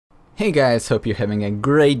Hey guys, hope you're having a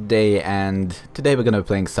great day, and today we're gonna be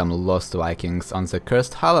playing some Lost Vikings on the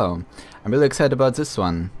Cursed Hollow. I'm really excited about this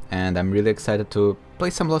one, and I'm really excited to play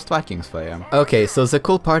some Lost Vikings for you. Okay, so the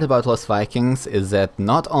cool part about Lost Vikings is that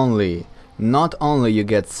not only you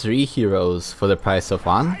get 3 heroes for the price of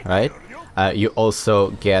 1, right? You also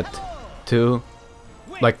get to,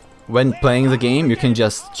 like, when playing the game, you can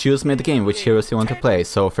just choose mid-game which heroes you want to play.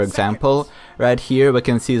 So for example, right here we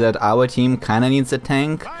can see that our team kinda needs a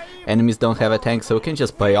tank. Enemies don't have a tank, so we can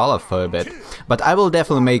just play Olaf for a bit. But I will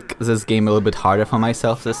definitely make this game a little bit harder for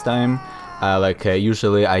myself this time.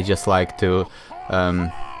 Usually I just like to,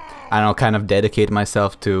 I don't know, kind of dedicate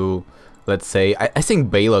myself to, let's say, I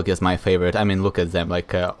think Balog is my favorite. I mean, look at them,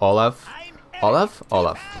 like Olaf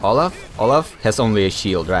has only a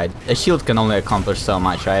shield, right? A shield can only accomplish so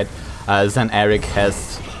much, right? Then Erik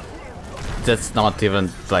has, that's not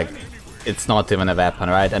even, like, it's not even a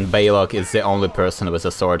weapon, right? And Balog is the only person with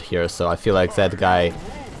a sword here, so I feel like that guy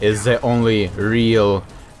is the only real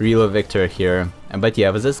victor here. But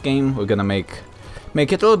yeah, with this game we're gonna make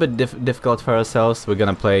it a little bit difficult for ourselves. We're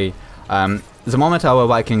gonna play, the moment our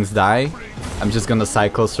Vikings die, I'm just gonna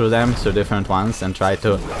cycle through them, through different ones, and try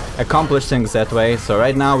to accomplish things that way. So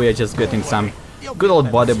right now we are just getting some good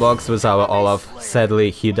old body blocks with our Olaf.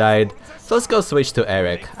 Sadly he died, so let's go switch to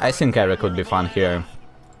Erik. I think Erik would be fun here.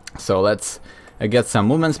 So let's get some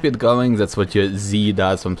movement speed going. That's what your Z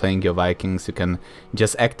does when playing your Vikings. You can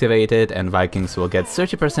just activate it and Vikings will get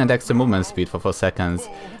 30% extra movement speed for 4 seconds,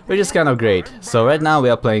 which is kind of great. So right now we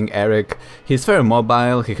are playing Erik. He's very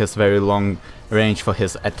mobile, he has very long range for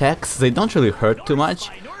his attacks. They don't really hurt too much,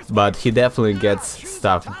 but he definitely gets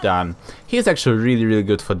stuff done. He's actually really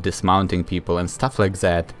good for dismounting people and stuff like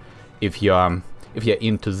that, if you're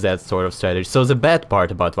into that sort of strategy. So the bad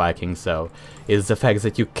part about Vikings, though, is the fact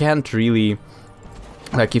that you can't really,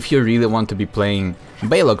 like, if you really want to be playing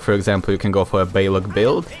Balog, for example, you can go for a Balog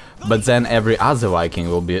build, but then every other Viking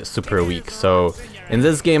will be super weak. So in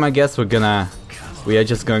this game, I guess we are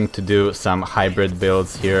just going to do some hybrid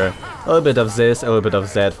builds here, a little bit of this, a little bit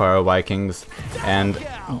of that for our Vikings, and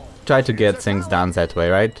try to get things done that way,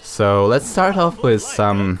 right? So let's start off with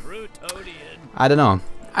some, I don't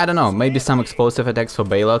know, maybe some explosive attacks for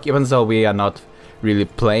Balog, even though we are not really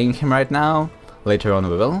playing him right now. Later on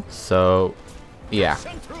we will, so yeah,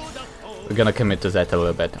 we're gonna commit to that a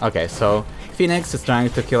little bit. Okay, so Phoenix is trying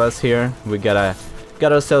to kill us here. We got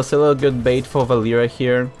ourselves a little good bait for Valera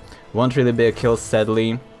here. Won't really be a kill,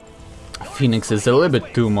 sadly. Phoenix is a little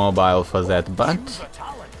bit too mobile for that, but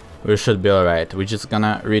we should be alright. We're just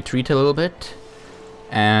gonna retreat a little bit.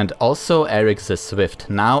 And also Erik the Swift.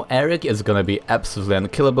 Now Erik is gonna be absolutely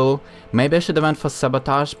unkillable. Maybe I should have went for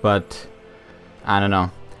Sabotage, but I don't know.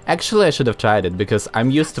 Actually I should have tried it, because I'm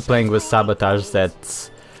used to playing with Sabotage that's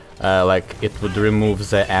like, it would remove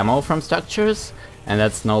the ammo from structures, and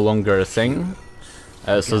that's no longer a thing.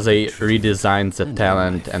 So they redesigned the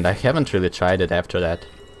talent, and I haven't really tried it after that.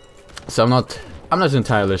 So I'm not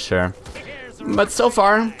entirely sure. But so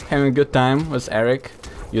far, having a good time with Erik.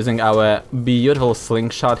 Using our beautiful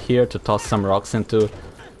slingshot here to toss some rocks into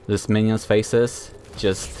this minion's faces.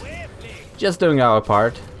 Just doing our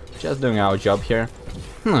part. Just doing our job here.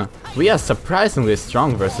 We are surprisingly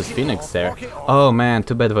strong versus Phoenix there. Oh man,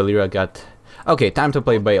 too bad Valera got... Okay, time to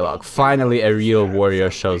play Balog. Finally a real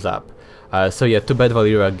warrior shows up. So yeah, too bad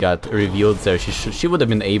Valera got revealed there. She would have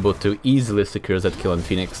been able to easily secure that kill on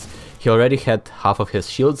Phoenix. He already had half of his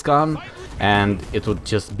shields gone, and it would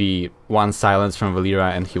just be one silence from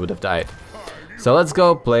Valera and he would have died. So let's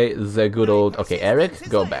go play the good old... Okay, Erik,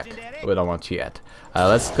 go back. We don't want you yet.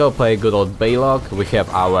 Let's go play good old Balog. We have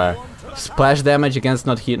our splash damage against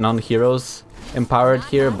non-heroes empowered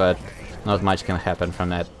here, but not much can happen from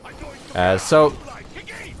that. So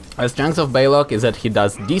the strength of Balog is that he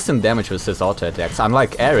does decent damage with his auto attacks,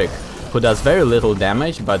 unlike Erik, who does very little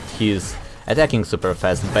damage, but he's attacking super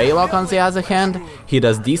fast. Balog, on the other hand, he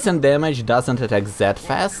does decent damage, doesn't attack that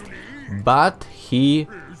fast, but he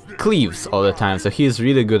cleaves all the time, so he's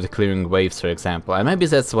really good at clearing waves, for example. And maybe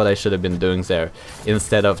that's what I should have been doing there,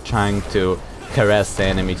 instead of trying to harass the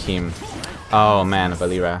enemy team. Oh man,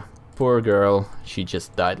 Valera. Poor girl, she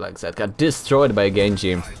just died like that, got destroyed by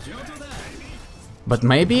Genji. But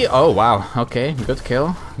maybe... Oh wow, okay, good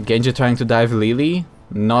kill. Genji trying to dive Lily.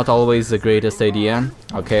 Not always the greatest idea.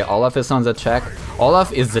 Okay, Olaf is on the track.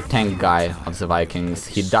 Olaf is the tank guy of the Vikings.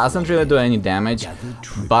 He doesn't really do any damage,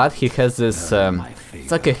 but he has this,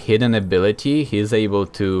 it's like a hidden ability. He's able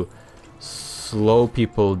to slow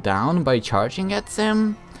people down by charging at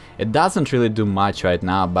them. It doesn't really do much right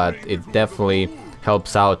now, but it definitely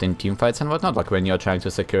helps out in teamfights and whatnot. Like when you're trying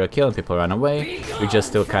to secure a kill and people run away, you just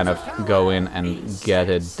still kind of go in and get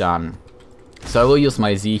it done. So I will use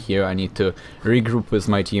my Z here. I need to regroup with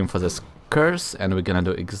my team for this curse, and we're gonna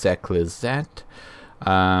do exactly that.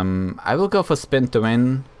 I will go for spin to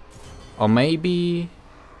win, or maybe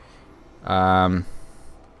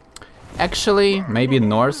actually maybe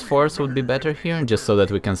Norse Force would be better here, just so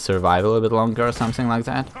that we can survive a little bit longer or something like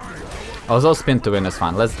that. Although spin to win is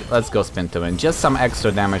fun. Let's go spin to win. Just some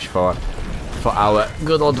extra damage for our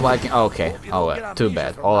good old Viking. Okay, oh too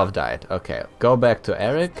bad. Olaf died. Okay, go back to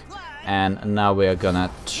Erik, and now we are gonna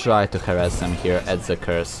try to harass them here at the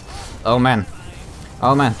curse. Oh man,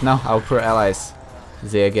 no, our poor allies.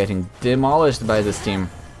 They are getting demolished by this team.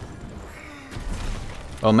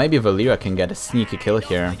 Or maybe Valeera can get a sneaky kill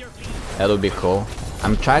here. That would be cool.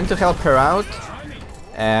 I'm trying to help her out,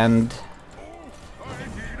 and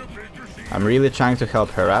I'm really trying to help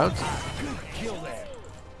her out.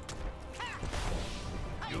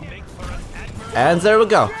 And there we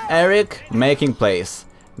go. Erik making plays.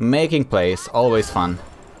 Making plays. Always fun.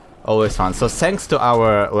 Always fun. So thanks to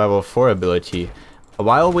our level 4 ability,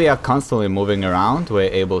 while we are constantly moving around,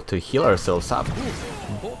 we're able to heal ourselves up.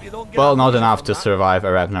 Well, not enough to survive a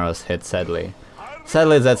Ragnaros hit, sadly.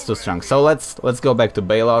 Sadly, that's too strong. So let's go back to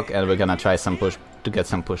Balog, and we're gonna try some push to get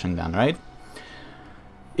some pushing done, right?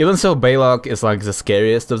 Even so, Balog is like the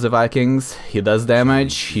scariest of the Vikings. He does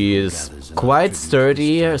damage. He is quite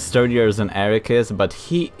sturdier than Erik is, but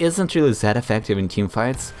he isn't really that effective in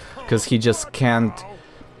teamfights, because he just can't.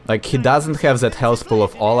 Like, he doesn't have that health pool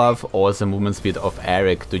of Olaf or the movement speed of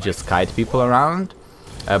Erik to just kite people around.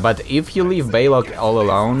 But if you leave Balog all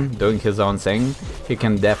alone, doing his own thing, he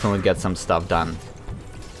can definitely get some stuff done.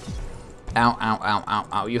 Ow, ow, ow, ow,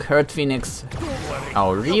 ow, you hurt Phoenix.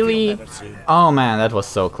 Oh, really? Oh man, that was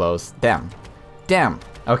so close. Damn. Damn.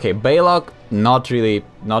 Okay, Balog not really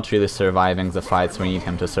surviving the fights we need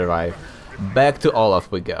him to survive. Back to Olaf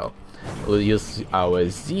we go. We'll use our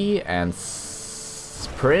Z and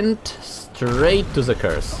sprint straight to the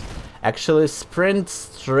curse. Actually, sprint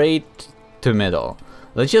straight to middle.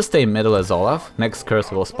 Let's just stay middle as Olaf. Next curse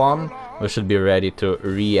will spawn. We should be ready to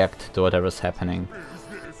react to whatever's happening.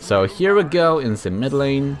 So here we go in the mid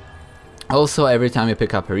lane. Also, every time you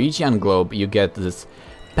pick up a regen globe, you get this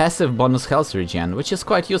passive bonus health regen, which is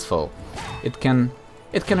quite useful. It can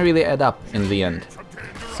really add up in the end.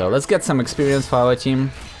 So let's get some experience for our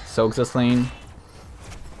team. Soak this lane.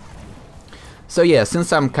 So yeah,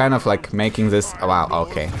 since I'm kind of like making this, oh, wow,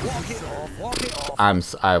 okay.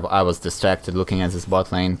 I was distracted looking at this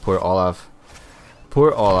bot lane. Poor Olaf.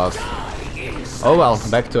 Poor Olaf. Oh well,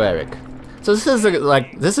 back to Erik. So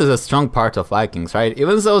this is a strong part of Vikings, right?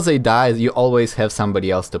 Even though they die, you always have somebody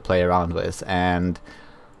else to play around with, and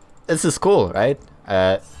this is cool, right?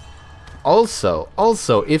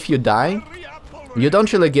 Also, if you die, you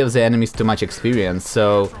don't really give the enemies too much experience.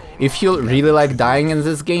 So if you really like dying in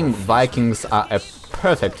this game, Vikings are a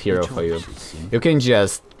perfect hero for you. You can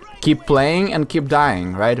just keep playing and keep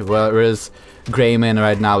dying, right? Whereas Greyman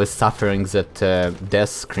right now is suffering that death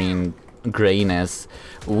screen grayness.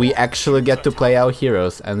 We actually get to play our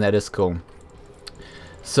heroes, and that is cool.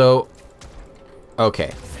 So,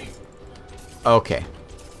 okay.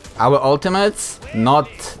 Our ultimates, not,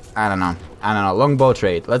 I don't know, longbow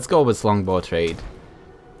trade. Let's go with longbow trade.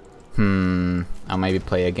 I'll maybe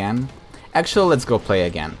play again. Actually, let's go play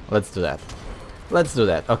again. Let's do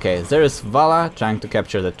that. Okay, there is Vala trying to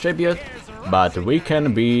capture the tribute, but we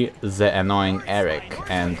can be the annoying Erik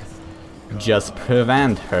and just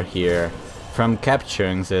prevent her here from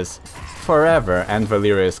capturing this forever, and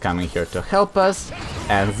Valeera is coming here to help us,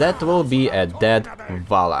 and that will be a dead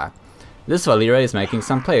Vala. This Valeera is making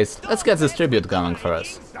some plays. Let's get this tribute going for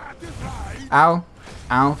us. Ow,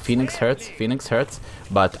 ow, Phoenix hurts,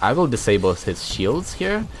 but I will disable his shields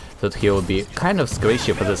here, so that he will be kind of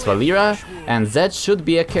squishy for this Valeera, and that should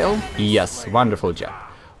be a kill. Yes, wonderful job.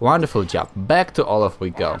 Wonderful job. Back to Olaf we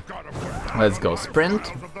go. Let's go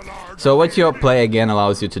sprint. So what your play again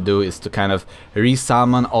allows you to do is to kind of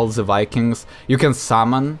resummon all the Vikings. You can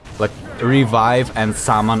summon, like revive and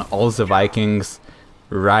summon all the Vikings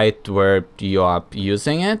right where you are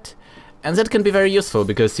using it. And that can be very useful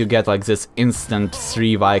because you get like this instant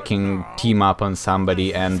 3 Viking team up on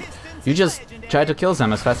somebody and you just try to kill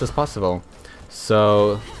them as fast as possible.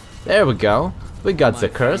 So there we go. We got the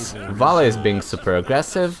curse. Vala is being super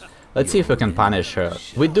aggressive. Let's see if we can punish her.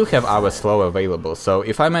 We do have our slow available, so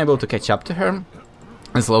if I'm able to catch up to her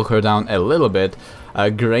and slow her down a little bit,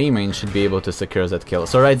 Greymane should be able to secure that kill.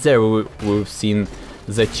 So right there we've seen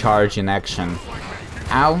the charge in action.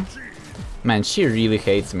 Ow. Man, she really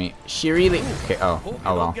hates me. She really... oh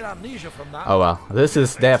well. Oh well. This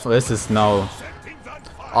is no...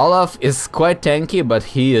 Olaf is quite tanky, but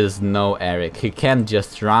he is no Erik. He can't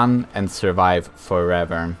just run and survive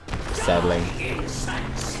forever, sadly.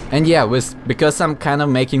 And yeah, because I'm kind of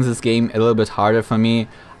making this game a little bit harder for me,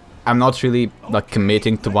 I'm not really like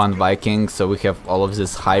committing to one Viking, so we have all of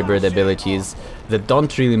these hybrid abilities that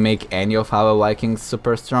don't really make any of our Vikings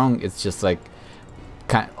super strong. It's just like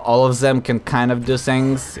all of them can kind of do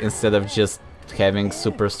things instead of just having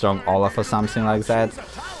super strong Olaf or something like that.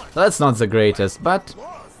 That's not the greatest, but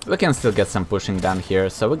we can still get some pushing done here.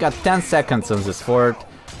 So we got 10 seconds on this fort.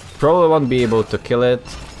 Probably won't be able to kill it.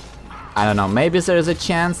 I don't know, maybe there is a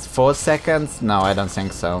chance. 4 seconds? No, I don't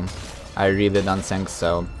think so. I really don't think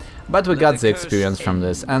so. But we got the experience from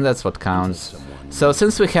this, and that's what counts. So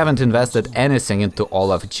since we haven't invested anything into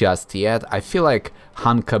Olaf just yet, I feel like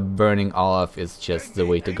Hunka burning Olaf is just the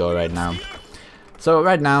way to go right now. So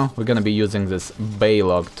right now we're gonna be using this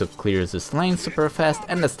Baylog to clear this lane super fast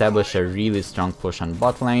and establish a really strong push on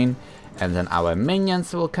bot lane, and then our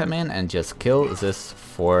minions will come in and just kill this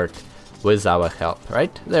fort with our help,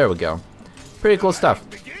 right? There we go. Pretty cool stuff.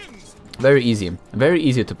 Very easy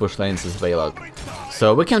to push lanes with Baylog.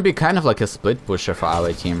 So we can be kind of like a split pusher for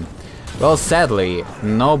our team. Well, sadly,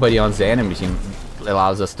 nobody on the enemy team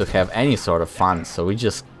allows us to have any sort of fun, so we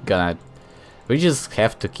just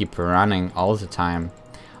have to keep running all the time.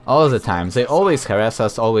 All the time. They always harass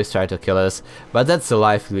us, always try to kill us, but that's the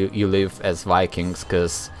life you live as Vikings,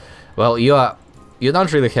 because, well, you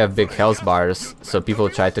don't really have big health bars, so people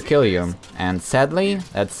try to kill you, and sadly,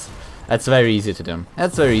 that's very easy to do.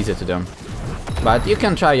 That's very easy to do. But you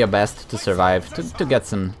can try your best to survive, to get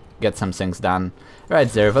some things done. Right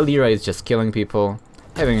there, Valera is just killing people,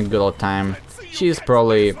 having a good old time. She's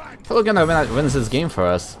probably gonna win this game for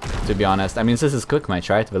us, to be honest. I mean, this is quick match,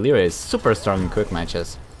 right? Valera is super strong in quick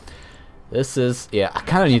matches. This is... yeah, I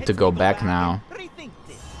kinda need to go back now.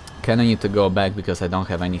 Kinda need to go back because I don't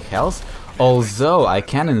have any health. Although I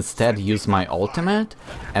can instead use my ultimate,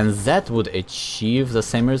 and that would achieve the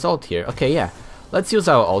same result here. Okay, yeah. Let's use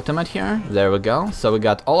our ultimate here. There we go. So we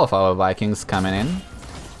got all of our Vikings coming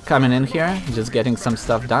in here, just getting some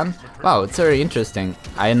stuff done. Wow, it's very interesting.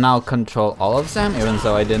 I now control all of them, even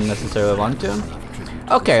though I didn't necessarily want to.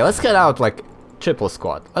 Okay, let's get out like triple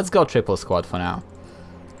squad. Let's go triple squad for now.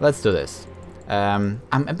 Let's do this. I'm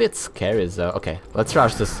a bit scary though. Okay, let's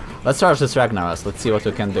rush this. Let's rush this Ragnaros. Let's see what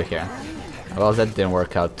we can do here. Well, that didn't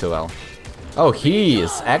work out too well. Oh, he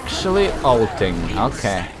is actually ulting.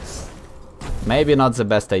 Okay. Maybe not the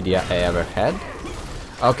best idea I ever had.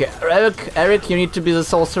 Okay, Erik, you need to be the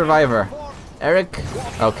sole survivor. Erik?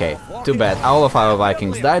 Okay, too bad. All of our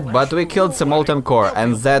Vikings died, but we killed some Molten Core,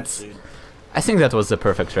 and that's... I think that was the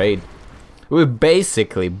perfect raid. We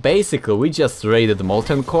basically, we just raided the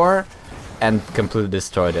Molten Core and completely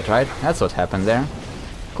destroyed it, right? That's what happened there.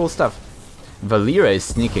 Cool stuff. Valera is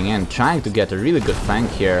sneaking in, trying to get a really good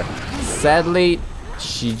flank here. Sadly,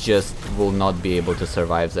 she just will not be able to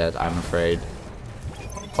survive that, I'm afraid.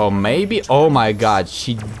 Oh, maybe? Oh my god,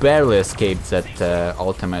 she barely escaped that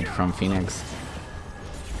ultimate from Phoenix.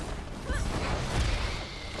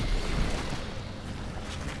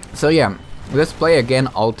 So yeah, this play again,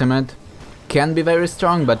 ultimate, can be very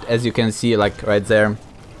strong, but as you can see, like right there,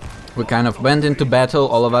 we kind of went into battle,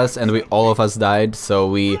 all of us, and all of us died, so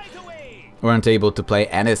we weren't able to play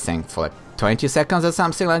anything for like 20 seconds or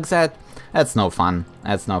something like that. That's no fun.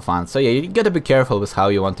 That's no fun. So yeah, you gotta be careful with how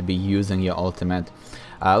you want to be using your ultimate.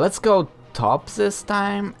 Let's go top this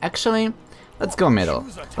time. Actually, let's go middle.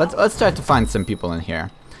 Let's try to find some people in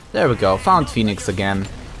here. There we go. Found Phoenix again.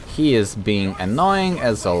 He is being annoying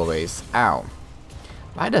as always. Ow.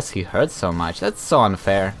 Why does he hurt so much? That's so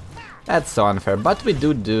unfair. That's so unfair. But we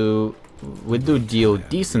do deal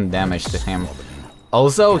decent damage to him.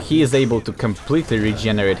 Also, he is able to completely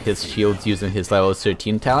regenerate his shields using his level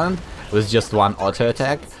 13 talent with just one auto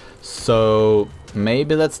attack. So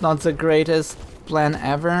maybe that's not the greatest plan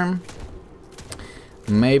ever.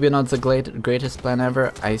 Maybe not the greatest plan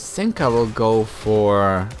ever. I think I will go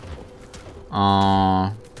for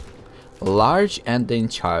large and then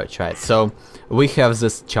charge, right? So we have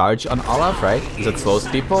this charge on Olaf, right? That slows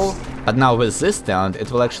people, but now with this talent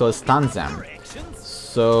it will actually stun them.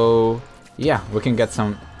 So yeah, we can get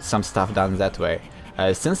some stuff done that way.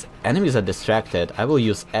 Since enemies are distracted, I will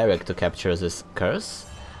use Erik to capture this curse.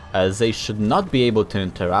 They should not be able to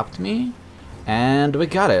interrupt me. And we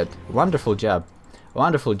got it. Wonderful job.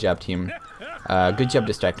 Wonderful job, team. Good job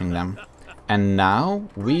distracting them. And now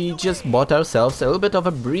we just bought ourselves a little bit of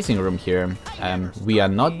a breathing room here. We are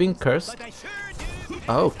not being cursed.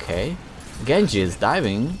 Okay. Genji is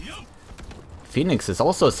diving. Phoenix is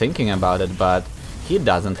also thinking about it, but he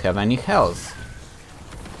doesn't have any health.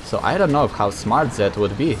 So I don't know how smart that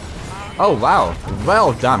would be. Oh wow,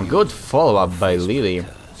 well done, good follow-up by Lily.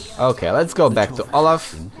 Okay, let's go back to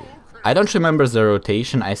Olaf. I don't remember the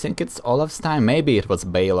rotation, I think it's Olaf's time, maybe it was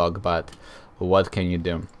Balog, but what can you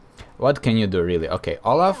do? What can you do really? Okay,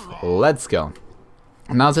 Olaf, let's go.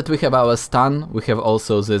 Now that we have our stun, we have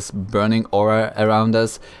also this burning aura around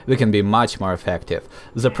us, we can be much more effective.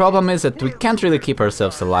 The problem is that we can't really keep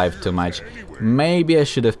ourselves alive too much. Maybe I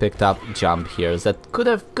should have picked up jump here, that could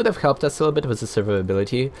have helped us a little bit with the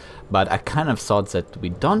survivability, but I kind of thought that we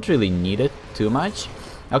don't really need it too much.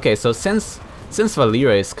 Okay, so since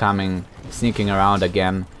Valeera is coming, sneaking around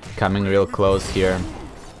again, coming real close here,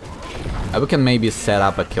 we can maybe set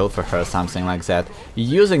up a kill for her, something like that.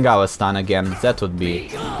 Using our stun again, that would be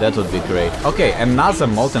great. Okay, another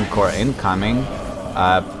molten core incoming.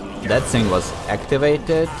 That thing was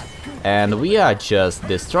activated, and we are just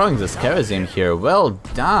destroying this Kerosene here. Well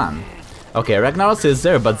done. Okay, Ragnaros is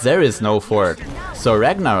there, but there is no fort. So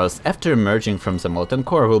Ragnaros, after emerging from the molten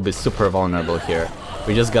core, will be super vulnerable here.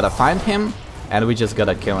 We just gotta find him, and we just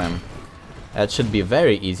gotta kill him. That should be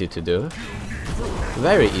very easy to do.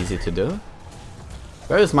 Very easy to do.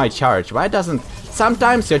 Where is my charge? Why doesn't...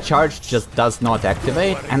 Sometimes your charge just does not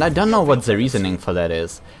activate, and I don't know what the reasoning for that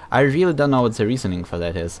is. I really don't know what the reasoning for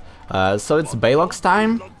that is. So it's Balog's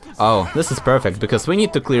time? Oh, this is perfect, because we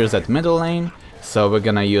need to clear that middle lane, so we're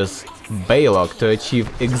gonna use Balog to achieve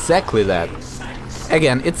exactly that.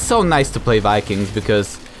 Again, it's so nice to play Vikings,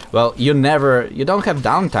 because, well, you don't have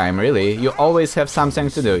downtime, really. You always have something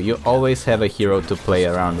to do. You always have a hero to play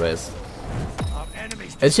around with.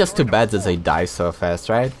 It's just too bad that they die so fast,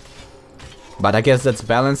 right? But I guess that's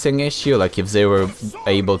balancing issue, like if they were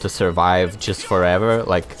able to survive just forever,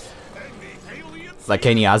 like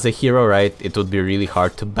any other hero, right? It would be really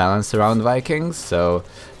hard to balance around Vikings, so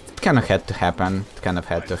it kind of had to happen.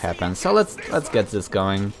 So let's get this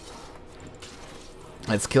going.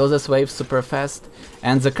 Let's kill this wave super fast.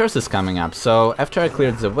 And the curse is coming up, so after I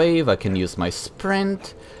cleared the wave, I can use my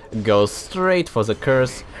sprint, go straight for the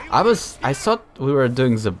curse. I thought we were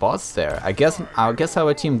doing the boss there. I guess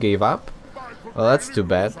our team gave up. Well, that's too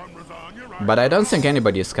bad. But I don't think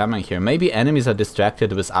anybody is coming here. Maybe enemies are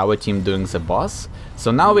distracted with our team doing the boss.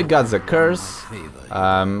 So now we got the curse.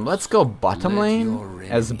 Let's go bottom lane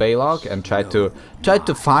as Balog and try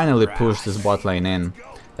to finally push this bot lane in.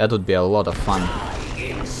 That would be a lot of fun.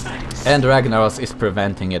 And Ragnaros is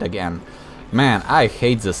preventing it again. Man, I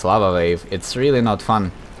hate this lava wave. It's really not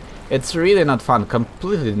fun. It's really not fun,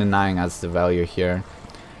 completely denying us the value here.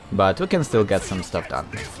 But we can still get some stuff done.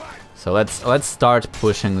 So let's start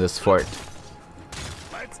pushing this fort.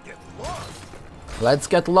 Let's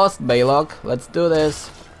get lost, Balog. Let's do this.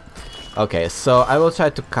 Okay, so I will try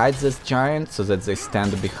to kite this giant so that they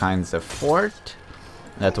stand behind the fort.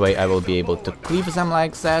 That way I will be able to cleave them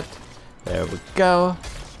like that. There we go.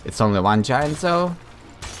 It's only one giant though.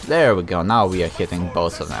 There we go, now we are hitting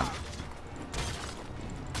both of them.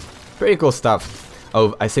 Pretty cool stuff.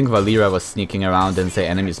 Oh, I think Valeera was sneaking around in the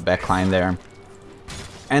enemy's backline there.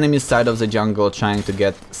 Enemy's side of the jungle trying to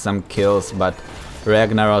get some kills, but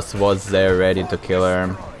Ragnaros was there ready to kill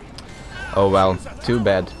her. Oh well, too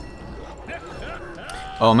bad.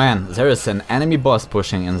 Oh man, there is an enemy boss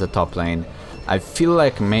pushing in the top lane. I feel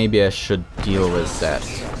like maybe I should deal with that.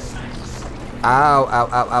 Ow, ow,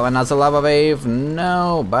 ow, ow, another lava wave.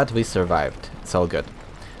 No, but we survived. It's all good.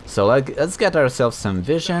 So let's get ourselves some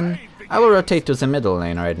vision. I will rotate to the middle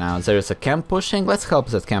lane right now. There is a camp pushing. Let's help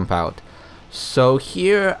that camp out. So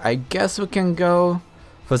here, I guess we can go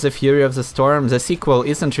for the Fury of the Storm. The sequel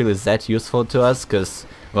isn't really that useful to us, because,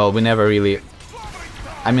 well, we never really...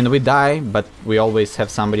 I mean, we die, but we always have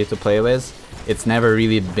somebody to play with. It's never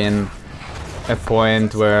really been a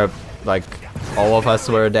point where, like, all of us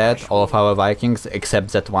were dead, all of our Vikings,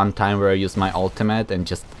 except that one time where I used my ultimate and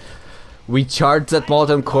just... We charged that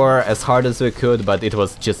molten core as hard as we could, but it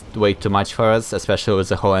was just way too much for us, especially with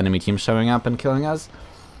the whole enemy team showing up and killing us.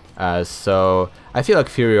 So I feel like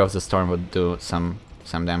Fury of the Storm would do some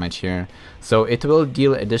damage here. So it will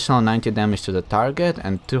deal additional 90 damage to the target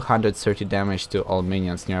and 230 damage to all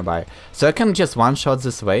minions nearby. So I can just one-shot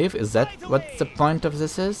this wave. Is that what the point of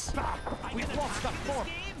this is?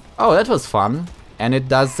 Oh, that was fun. And it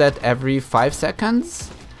does that every 5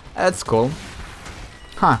 seconds? That's cool.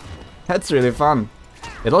 Huh. That's really fun.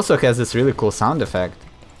 It also has this really cool sound effect.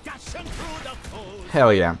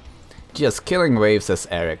 Hell yeah. Just killing waves as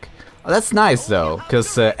Erik. Oh, that's nice though,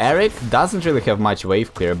 because Erik doesn't really have much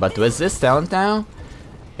wave clear, but with this talent now,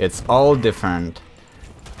 it's all different.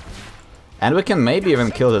 And we can maybe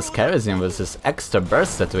even kill this Kerosene with this extra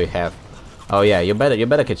burst that we have. Oh yeah, you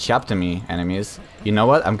better catch up to me, enemies. You know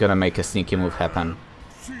what? I'm gonna make a sneaky move happen.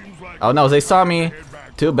 Oh no, they saw me.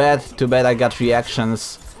 Too bad I got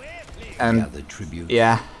reactions. And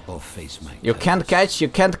yeah. You can't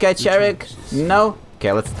catch Erik? No?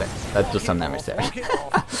 Okay, let's do some damage there.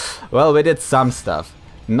 Well, we did some stuff.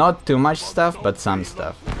 Not too much stuff, but some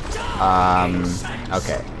stuff.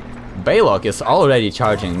 Okay. Balog is already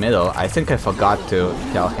charging middle. I think I forgot to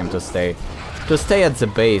tell him to stay at the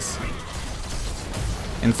base.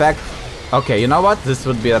 In fact, okay, you know what? This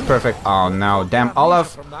would be a perfect... Oh no, damn,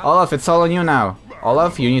 Olaf, it's all on you now.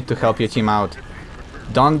 Olaf, you need to help your team out.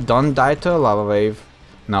 Don't die to a lava wave.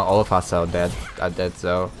 No, all of us are dead.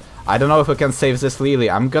 So I don't know if we can save this Lily.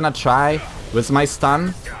 I'm gonna try with my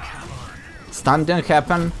stun. Stun didn't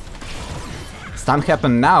happen. Stun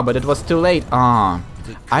happened now, but it was too late. Ah,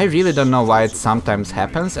 I really don't know why it sometimes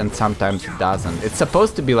happens and sometimes it doesn't. It's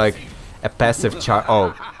supposed to be like a passive charge.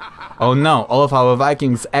 Oh no! All of our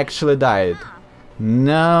Vikings actually died.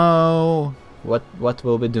 No. What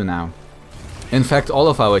will we do now? In fact, all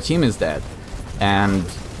of our team is dead, and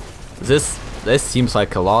this seems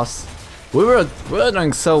like a loss. We were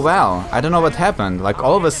doing so well. I don't know what happened. Like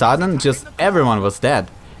all of a sudden, just everyone was dead.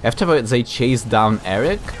 After they chased down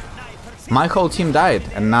Erik, my whole team died,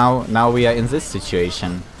 and now we are in this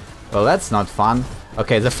situation. Well, that's not fun.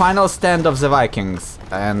 Okay, the final stand of the Vikings,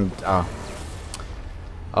 and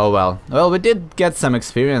oh well. Well, we did get some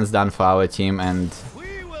experience done for our team, and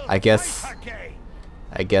I guess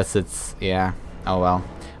it's, yeah. Oh well.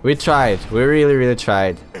 We tried. We really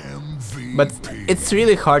tried. But it's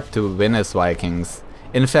really hard to win as Vikings.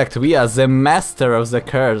 In fact, we are the master of the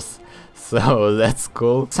curse. So that's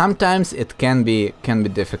cool. Sometimes it can be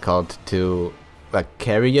difficult to like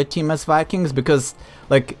carry your team as Vikings, because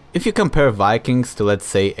like if you compare Vikings to, let's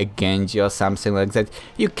say, a Genji or something like that,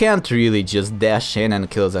 you can't really just dash in and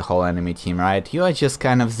kill the whole enemy team, right? You are just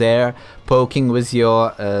kind of there poking with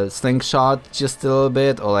your slingshot just a little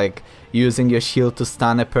bit, or like using your shield to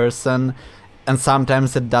stun a person, and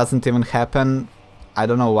sometimes it doesn't even happen. I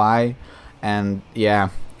don't know why, and yeah,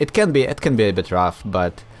 it can be a bit rough,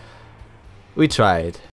 but we tried.